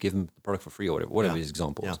 just give them the product for free or whatever his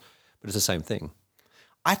example is. But it's the same thing.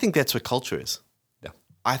 I think that's what culture is. Yeah.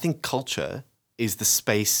 I think culture is the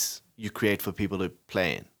space you create for people to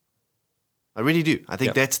play in. I really do. I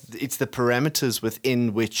think it's the parameters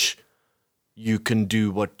within which you can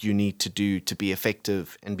do what you need to do to be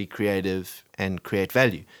effective and be creative and create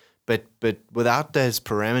value. But without those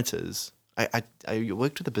parameters, I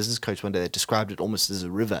worked with a business coach one day that described it almost as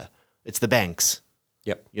a river. It's the banks.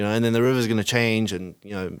 Yep. And then the river's going to change, and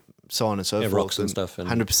so on and so forth. Rocks and stuff. And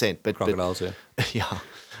 100%. But crocodiles, yeah.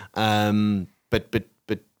 But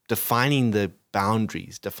defining the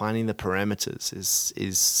boundaries, defining the parameters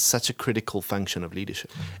is such a critical function of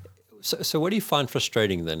leadership. So what do you find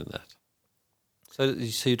frustrating then in that? So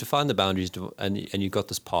you define the boundaries, and you got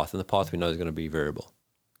this path, and the path we know is going to be variable,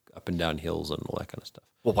 up and down hills and all that kind of stuff.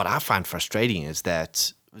 Well, what I find frustrating is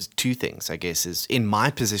that there's two things, I guess, is in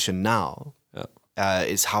my position now,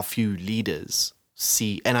 is how few leaders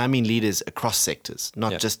see, and I mean leaders across sectors,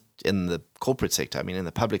 not just in the corporate sector, I mean in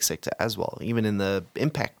the public sector as well, even in the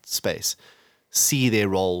impact space, see their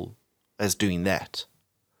role as doing that.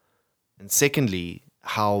 And secondly,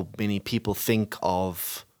 how many people think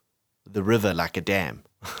of the river like a dam.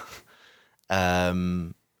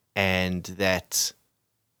 And that,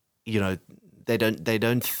 you know, they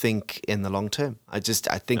don't think in the long term. I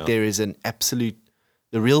think there is the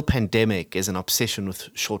real pandemic is an obsession with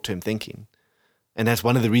short-term thinking. And that's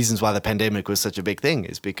one of the reasons why the pandemic was such a big thing,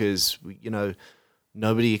 is because,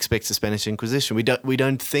 nobody expects the Spanish Inquisition. We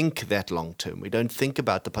don't think that long term. We don't think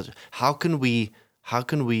about the positive. How can we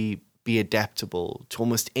be adaptable to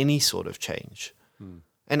almost any sort of change?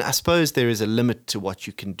 And I suppose there is a limit to what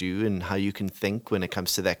you can do and how you can think when it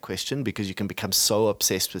comes to that question, because you can become so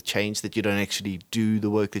obsessed with change that you don't actually do the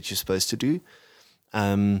work that you're supposed to do.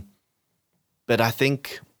 But I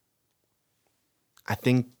think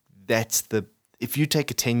that's if you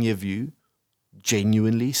take a 10-year view,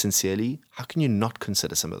 genuinely, sincerely, how can you not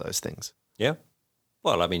consider some of those things? Yeah.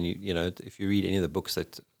 Well, I mean, if you read any of the books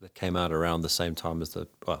that came out around the same time as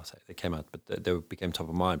they came out, but they became top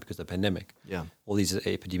of mind because of the pandemic. Yeah. All these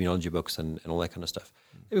epidemiology books and all that kind of stuff.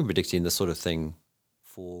 They've been predicting this sort of thing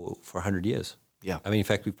for 100 years. Yeah. I mean, in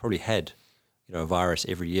fact, we've probably had, a virus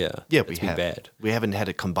every year. Yeah, we have. Bad. We haven't had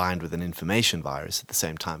it combined with an information virus at the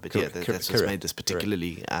same time, but that's what's made this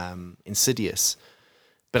particularly insidious.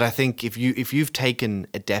 But I think if you've taken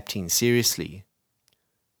adapting seriously,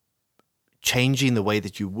 changing the way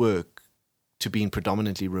that you work to being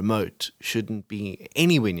predominantly remote shouldn't be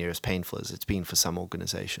anywhere near as painful as it's been for some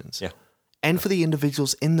organizations. Yeah. And for the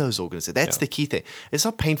individuals in those organizations. That's the key thing. It's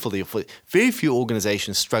not painful. Very few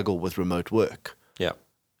organizations struggle with remote work. Yeah.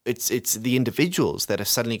 It's the individuals that have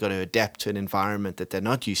suddenly got to adapt to an environment that they're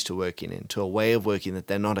not used to working in, to a way of working that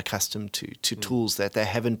they're not accustomed to tools that they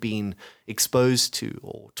haven't been exposed to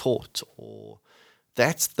or taught, or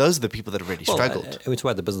those are the people that have really struggled. And it's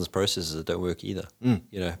about the business processes that don't work either.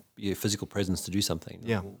 Your physical presence to do something.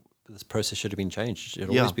 Yeah. This process should have been changed. It should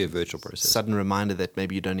always be a virtual process. Sudden reminder that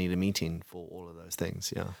maybe you don't need a meeting for all of those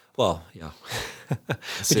things. Yeah. Well, yeah.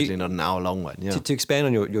 Certainly not an hour-long one. Yeah. To expand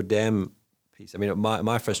on your dam piece, I mean,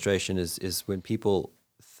 my frustration is when people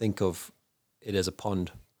think of it as a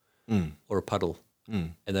pond or a puddle,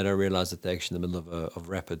 and they don't realize that they're actually in the middle of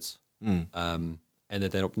rapids, and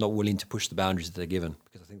that they're not willing to push the boundaries that they're given.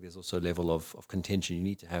 Because I think there's also a level of contention you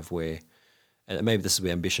need to have where, and maybe this is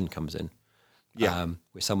where ambition comes in. Yeah.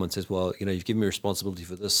 Where someone says, well, you've given me responsibility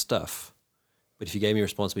for this stuff, but if you gave me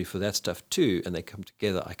responsibility for that stuff too, and they come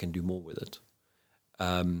together, I can do more with it.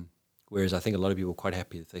 Whereas I think a lot of people are quite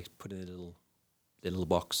happy that they put in their little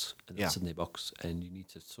box and they sit in their box, and you need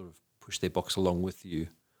to sort of push their box along with you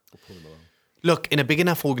or pull them along. Look, in a big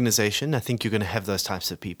enough organization, I think you're going to have those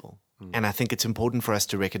types of people. And I think it's important for us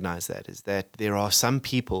to recognize that there are some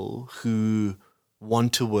people who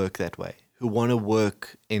want to work that way, who want to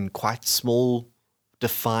work in quite small,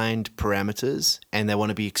 defined parameters, and they want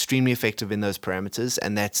to be extremely effective in those parameters,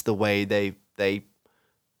 and that's the way they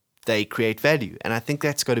create value. And I think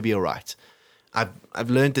that's got to be all right. I've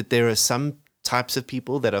learned that there are some types of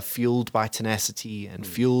people that are fueled by tenacity and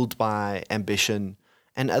fueled by ambition,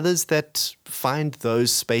 and others that find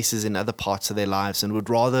those spaces in other parts of their lives and would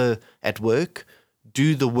rather at work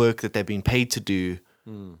do the work that they've been paid to do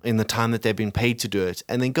in the time that they've been paid to do it,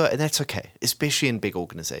 and then go, and that's okay, especially in big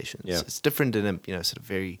organizations. Yeah. It's different in a sort of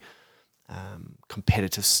very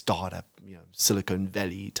competitive startup, Silicon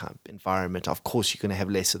Valley type environment. Of course, you're going to have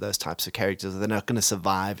less of those types of characters. They're not going to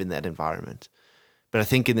survive in that environment. But I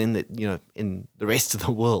think in the rest of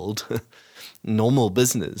the world, normal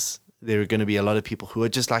business, there are going to be a lot of people who are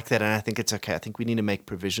just like that, and I think it's okay. I think we need to make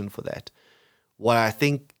provision for that. What I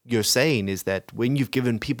think you're saying is that when you've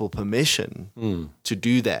given people permission to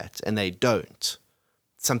do that and they don't,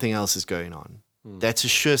 something else is going on. That's a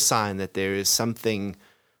sure sign that there is something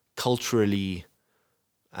culturally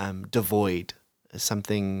devoid,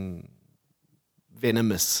 something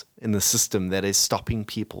venomous in the system that is stopping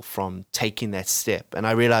people from taking that step. And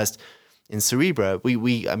I realized in Cerebra,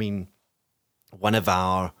 one of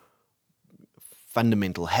our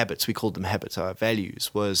fundamental habits, we called them habits, our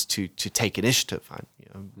values, was to take initiative.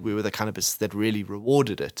 We were the kind of business that really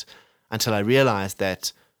rewarded it, until I realized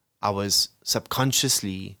that I was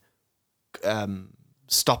subconsciously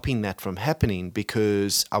stopping that from happening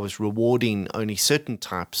because I was rewarding only certain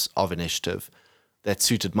types of initiative that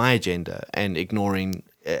suited my agenda and ignoring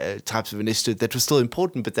types of initiative that were still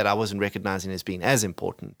important, but that I wasn't recognizing as being as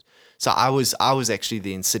important. So I was actually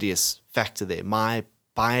the insidious factor there. My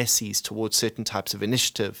biases towards certain types of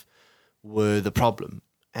initiative were the problem.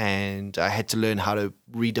 And I had to learn how to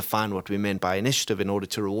redefine what we meant by initiative in order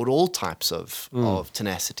to reward all types of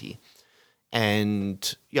tenacity.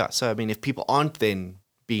 And yeah, so I mean, if people aren't then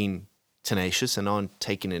being tenacious and aren't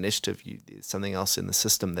taking initiative, there's something else in the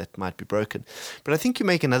system that might be broken. But I think you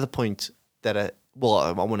make another point that I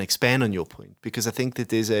want to expand on your point, because I think that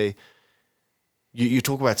there's you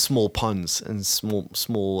talk about small ponds and small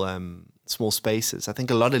spaces. I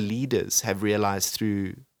think a lot of leaders have realized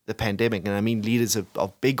through the pandemic, and I mean leaders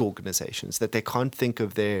of big organizations, that they can't think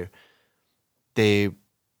of their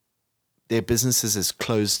businesses as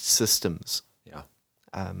closed systems. Yeah.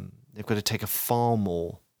 They've got to take a far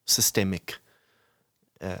more systemic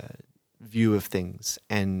view of things,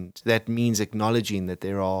 and that means acknowledging that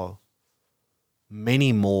there are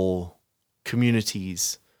many more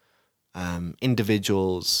communities,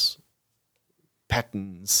 individuals,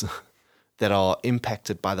 patterns that are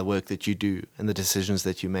impacted by the work that you do and the decisions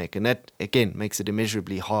that you make. And that, again, makes it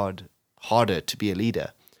immeasurably harder to be a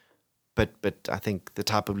leader. But I think the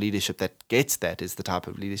type of leadership that gets that is the type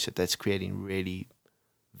of leadership that's creating really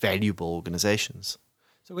valuable organizations.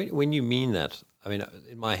 So when you mean that, I mean,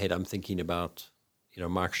 in my head, I'm thinking about,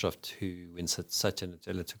 Microsoft, who, when Satya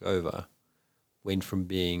Nadella took over, went from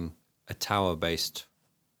being a tower-based,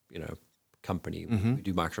 company. Mm-hmm. We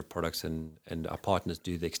do Microsoft products, and our partners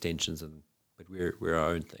do the extensions, but we're our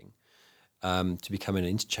own thing. To become an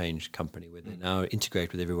interchange company where they now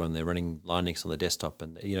integrate with everyone. They're running Linux on the desktop,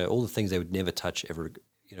 and all the things they would never touch ever,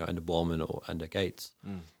 under Ballman or under Gates.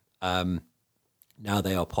 Now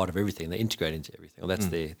they are part of everything. They integrate into everything. Well, that's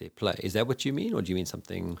their play. Is that what you mean, or do you mean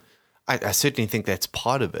something? I certainly think that's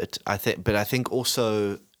part of it. But I think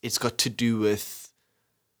also it's got to do with.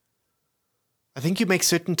 I think you make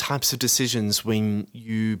certain types of decisions when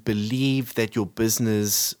you believe that your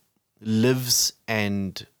business lives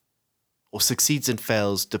or succeeds and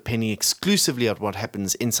fails depending exclusively on what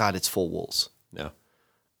happens inside its four walls. Yeah.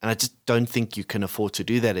 And I just don't think you can afford to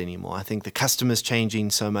do that anymore. I think the customer's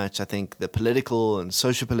changing so much. I think the political and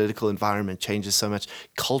socio-political environment changes so much.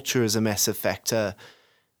 Culture is a massive factor.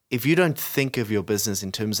 If you don't think of your business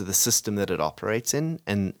in terms of the system that it operates in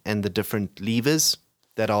and the different levers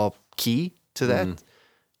that are key to that,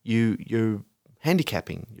 you're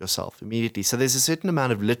handicapping yourself immediately. So there's a certain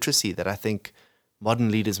amount of literacy that I think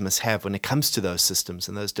modern leaders must have when it comes to those systems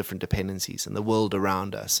and those different dependencies and the world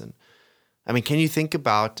around us. And I mean, can you think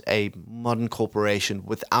about a modern corporation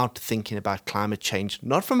without thinking about climate change,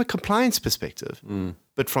 not from a compliance perspective,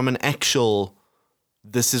 but from an actual,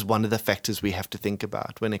 this is one of the factors we have to think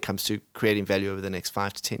about when it comes to creating value over the next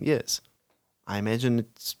 5 to 10 years? I imagine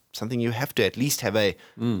it's something you have to at least have a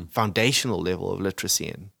foundational level of literacy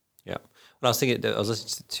in. Yeah. Well, I was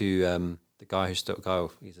listening to the guy he's a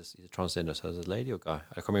transgender, so is it a lady or guy?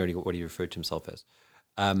 I can't remember what he referred to himself as,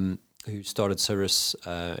 who started Sirius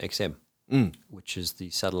XM, which is the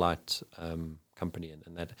satellite company,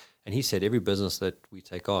 and he said every business that we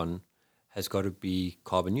take on has got to be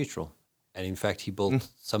carbon neutral. And in fact, he built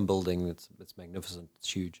some building that's magnificent,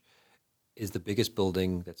 it's huge, is the biggest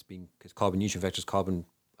building that's been, because carbon neutral, in fact, is carbon,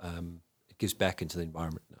 it gives back into the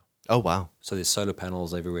environment now. Oh, wow. So there's solar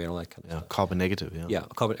panels everywhere and all that kind of stuff. Carbon negative, yeah. Yeah,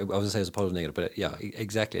 carbon, I was going to say it's a positive negative, but yeah,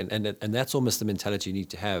 exactly. And that's almost the mentality you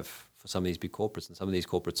need to have for some of these big corporates. And some of these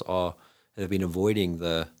corporates have been avoiding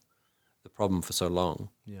the problem for so long.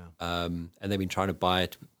 Yeah. And they've been trying to buy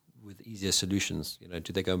it with easier solutions.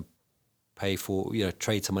 Do they go and pay for,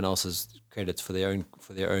 trade someone else's credits for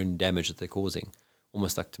their own damage that they're causing,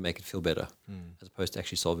 almost like to make it feel better, as opposed to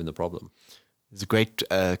actually solving the problem. There's a great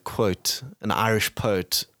quote, an Irish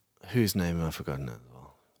poet, whose name I've forgotten as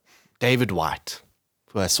well, David White,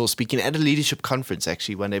 who I saw speaking at a leadership conference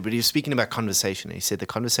actually one day, but he was speaking about conversation. And he said the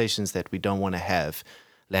conversations that we don't want to have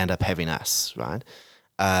land up having us, right?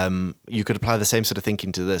 You could apply the same sort of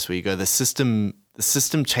thinking to this, where you go, the system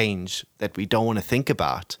change that we don't want to think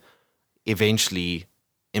about eventually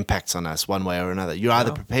impacts on us one way or another. You're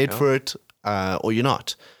either prepared for it or you're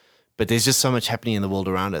not. But there's just so much happening in the world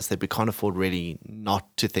around us that we can't afford really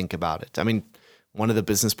not to think about it. I mean, one of the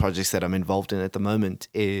business projects that I'm involved in at the moment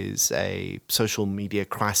is a social media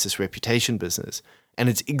crisis reputation business. And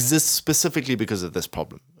it exists specifically because of this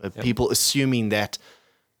problem. People assuming that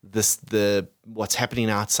what's happening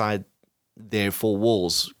outside their four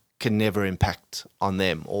walls can never impact on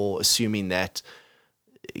them, or assuming that,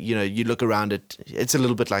 you look around it's a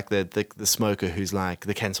little bit like the smoker who's like,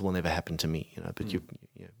 the cancer will never happen to me, but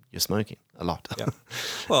you're smoking a lot. Yeah.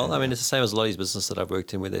 Well, I mean, it's the same as a lot of these businesses that I've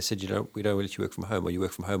worked in, where they said, we don't let you work from home, or you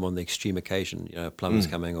work from home on the extreme occasion, plumbers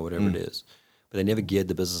coming or whatever it is. But they never geared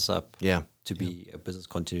the business up to be a business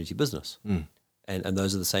continuity business. And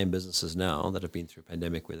those are the same businesses now that have been through a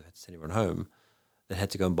pandemic where they've had to send everyone home, that had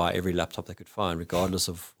to go and buy every laptop they could find, regardless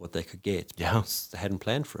of what they could get. Because they hadn't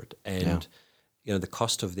planned for it. And, the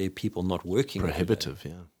cost of their people not working. Prohibitive,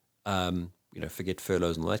 forget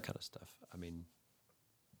furloughs and all that kind of stuff. I mean,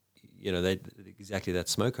 exactly that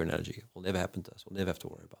smoker analogy will never happen to us. We'll never have to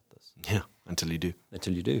worry about this. Yeah, until you do.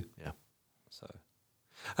 Until you do. Yeah. So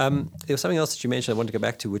there was something else that you mentioned I wanted to go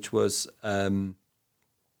back to, which was around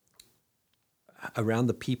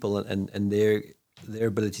the people and their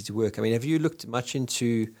ability to work. I mean, have you looked much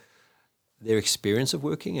into their experience of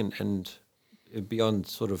working and beyond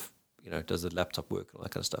sort of, does the laptop work and all that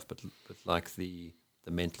kind of stuff, but like the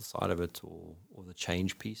mental side of it or the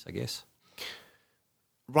change piece, I guess?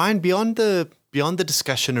 Ryan, beyond the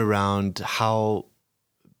discussion around how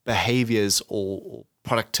behaviors or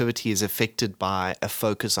productivity is affected by a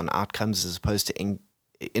focus on outcomes as opposed to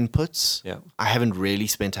inputs, I haven't really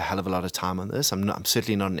spent a hell of a lot of time on this. I'm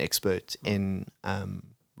certainly not an expert in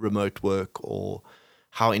remote work or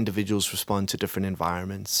how individuals respond to different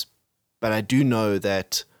environments, but I do know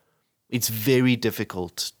that it's very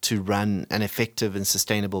difficult to run an effective and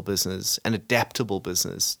sustainable business, an adaptable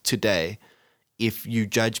business today, if you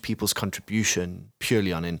judge people's contribution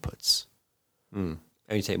purely on inputs. And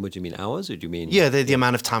you say, what do you mean, hours, or do you mean? Yeah, the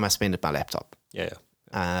amount of time I spend at my laptop. Yeah.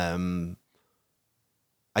 I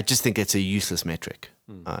just think it's a useless metric,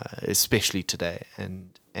 especially today.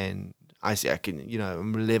 And I can,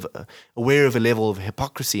 I'm aware of a level of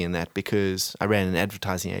hypocrisy in that, because I ran an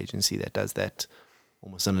advertising agency that does that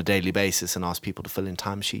almost on a daily basis and asks people to fill in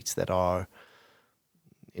timesheets that are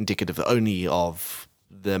indicative only of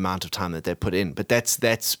the amount of time that they put in. But that's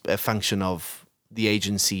a function of the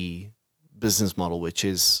agency business model, which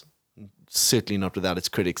is certainly not without its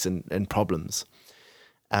critics and problems,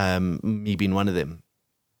 me being one of them.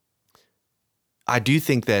 I do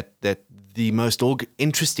think that the most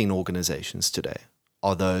interesting organizations today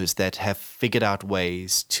are those that have figured out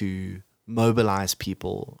ways to mobilize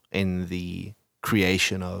people in the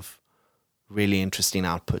creation of really interesting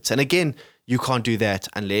outputs. And again, you can't do that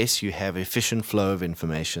unless you have efficient flow of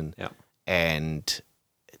information and,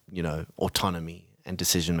 autonomy and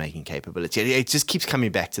decision-making capability. It just keeps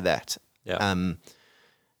coming back to that. Yeah.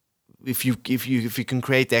 If you can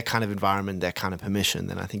create that kind of environment, that kind of permission,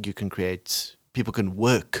 then I think people can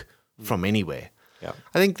work from anywhere. Yeah.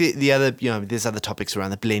 I think the other, there's other topics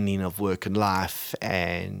around the blending of work and life,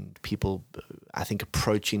 and people, I think,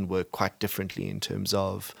 approaching work quite differently in terms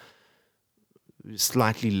of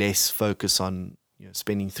slightly less focus on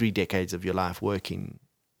spending 3 decades of your life working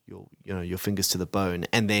your fingers to the bone,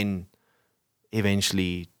 and then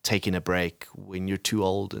eventually taking a break when you're too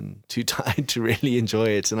old and too tired to really enjoy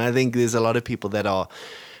it. And I think there's a lot of people that are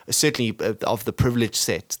certainly of the privileged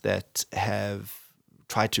set that have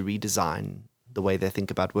tried to redesign the way they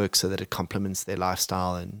think about work so that it complements their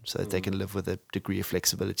lifestyle and so that they can live with a degree of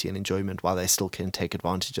flexibility and enjoyment while they still can take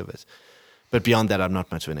advantage of it. But beyond that, I'm not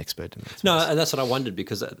much of an expert in that. No, and that's what I wondered,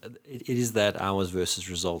 because it is that hours versus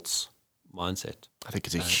results mindset. I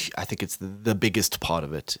think it's the biggest part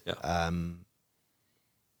of it. Yeah.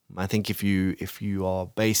 I think if you are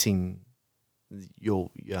basing your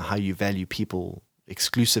how you value people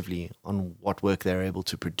exclusively on what work they're able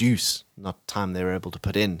to produce, not time they're able to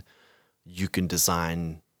put in, you can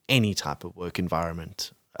design any type of work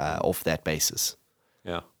environment off that basis.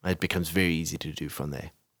 Yeah, it becomes very easy to do from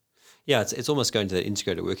there. Yeah, it's almost going to the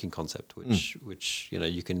integrated working concept, which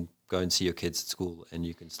you can go and see your kids at school and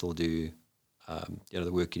you can still do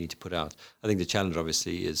the work you need to put out. I think the challenge,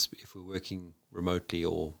 obviously, is if we're working remotely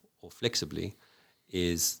or flexibly,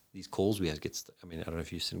 is these calls we have I don't know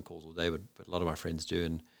if you sit in calls all day, but a lot of my friends do,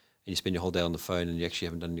 and you spend your whole day on the phone and you actually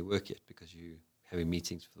haven't done any work yet because you having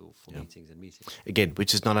meetings for meetings and meetings. Again,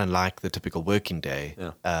 which is not unlike the typical working day.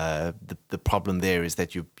 Yeah. The problem there is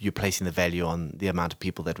that you're placing the value on the amount of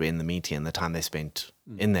people that were in the meeting and the time they spent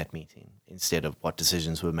in that meeting instead of what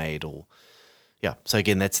decisions were made. So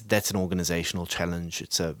again, that's an organizational challenge.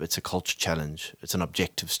 It's a culture challenge. It's an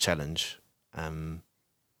objectives challenge.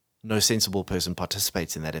 no sensible person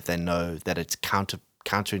participates in that if they know that it's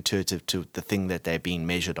counterintuitive to the thing that they're being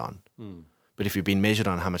measured on. But if you're being measured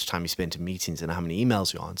on how much time you spent in meetings and how many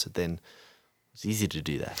emails you answered, then it's easy to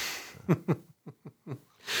do that.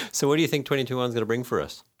 So what do you think 2021 is going to bring for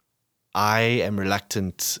us? I am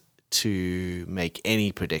reluctant to make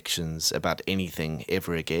any predictions about anything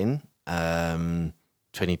ever again.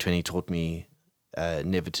 2020 taught me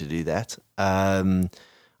never to do that.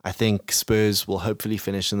 I think Spurs will hopefully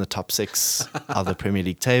finish in the top 6 of the Premier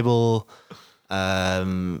League table.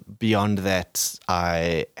 Beyond that,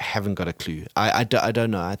 I haven't got a clue. I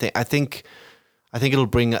don't know. I think it'll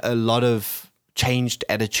bring a lot of changed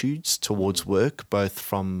attitudes towards work, both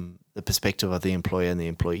from the perspective of the employer and the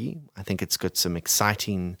employee. I think it's got some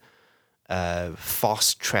exciting,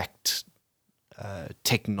 fast-tracked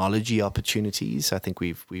technology opportunities. I think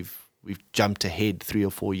we've jumped ahead 3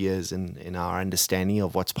 or 4 years in our understanding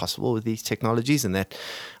of what's possible with these technologies, and that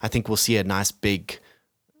I think we'll see a nice big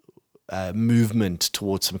movement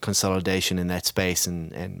towards some consolidation in that space,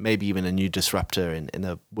 and maybe even a new disruptor in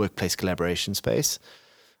the workplace collaboration space.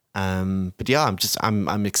 But yeah,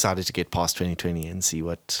 I'm excited to get past 2020 and see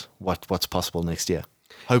what's possible next year.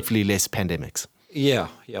 Hopefully less pandemics. Yeah.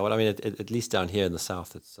 Well, I mean, at least down here in the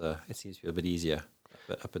south, it seems to be a bit easier.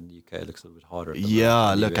 But up in the UK, it looks a little bit harder.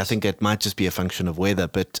 Yeah, look, I think it might just be a function of weather,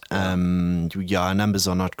 but our numbers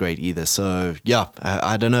are not great either. So yeah,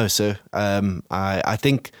 I don't know. So I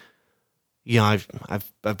think, I've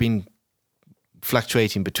been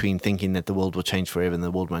fluctuating between thinking that the world will change forever and the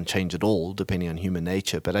world won't change at all, depending on human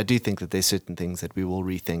nature. But I do think that there's certain things that we will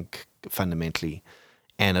rethink fundamentally,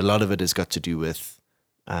 and a lot of it has got to do with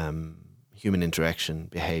human interaction,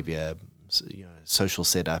 behavior, social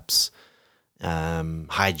setups,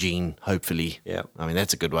 hygiene. Hopefully, yeah. I mean,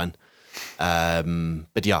 that's a good one.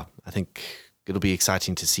 But yeah, I think it'll be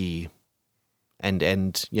exciting to see. And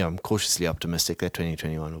I'm cautiously optimistic that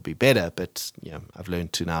 2021 will be better, but I've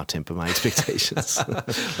learned to now temper my expectations.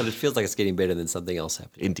 But it feels like it's getting better than something else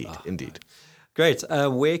happening. Indeed. Great.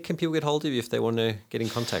 Where can people get hold of you if they want to get in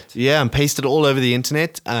contact? Yeah, I'm pasted all over the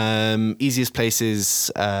internet. Easiest place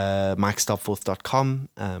is mikestopforth.com,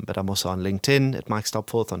 but I'm also on LinkedIn at Mike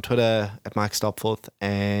Stopforth, on Twitter at Mike Stopforth,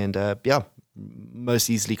 and most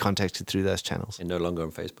easily contacted through those channels. And no longer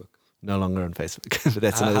on Facebook? No longer on Facebook. But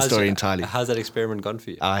that's another story entirely. How's that experiment gone for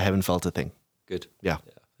you? I haven't felt a thing. Good. Yeah.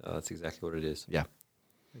 Oh, that's exactly what it is. Yeah.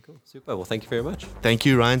 Cool. Super. Well, thank you very much. Thank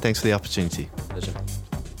you, Ryan. Thanks for the opportunity. Pleasure.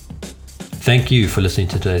 Thank you for listening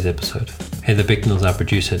to today's episode. Heather Bicknell is our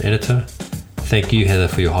producer and editor. Thank you, Heather,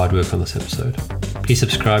 for your hard work on this episode. Please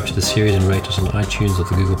subscribe to the series and rate us on iTunes or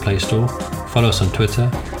the Google Play Store. Follow us on Twitter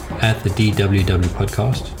at the DWW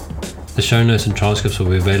Podcast. The show notes and transcripts will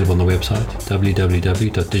be available on the website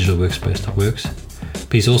www.digitalworkspace.works.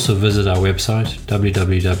 Please also visit our website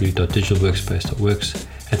www.digitalworkspace.works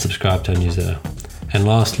and subscribe to our newsletter. And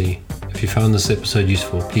lastly, if you found this episode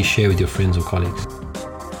useful, please share with your friends or colleagues.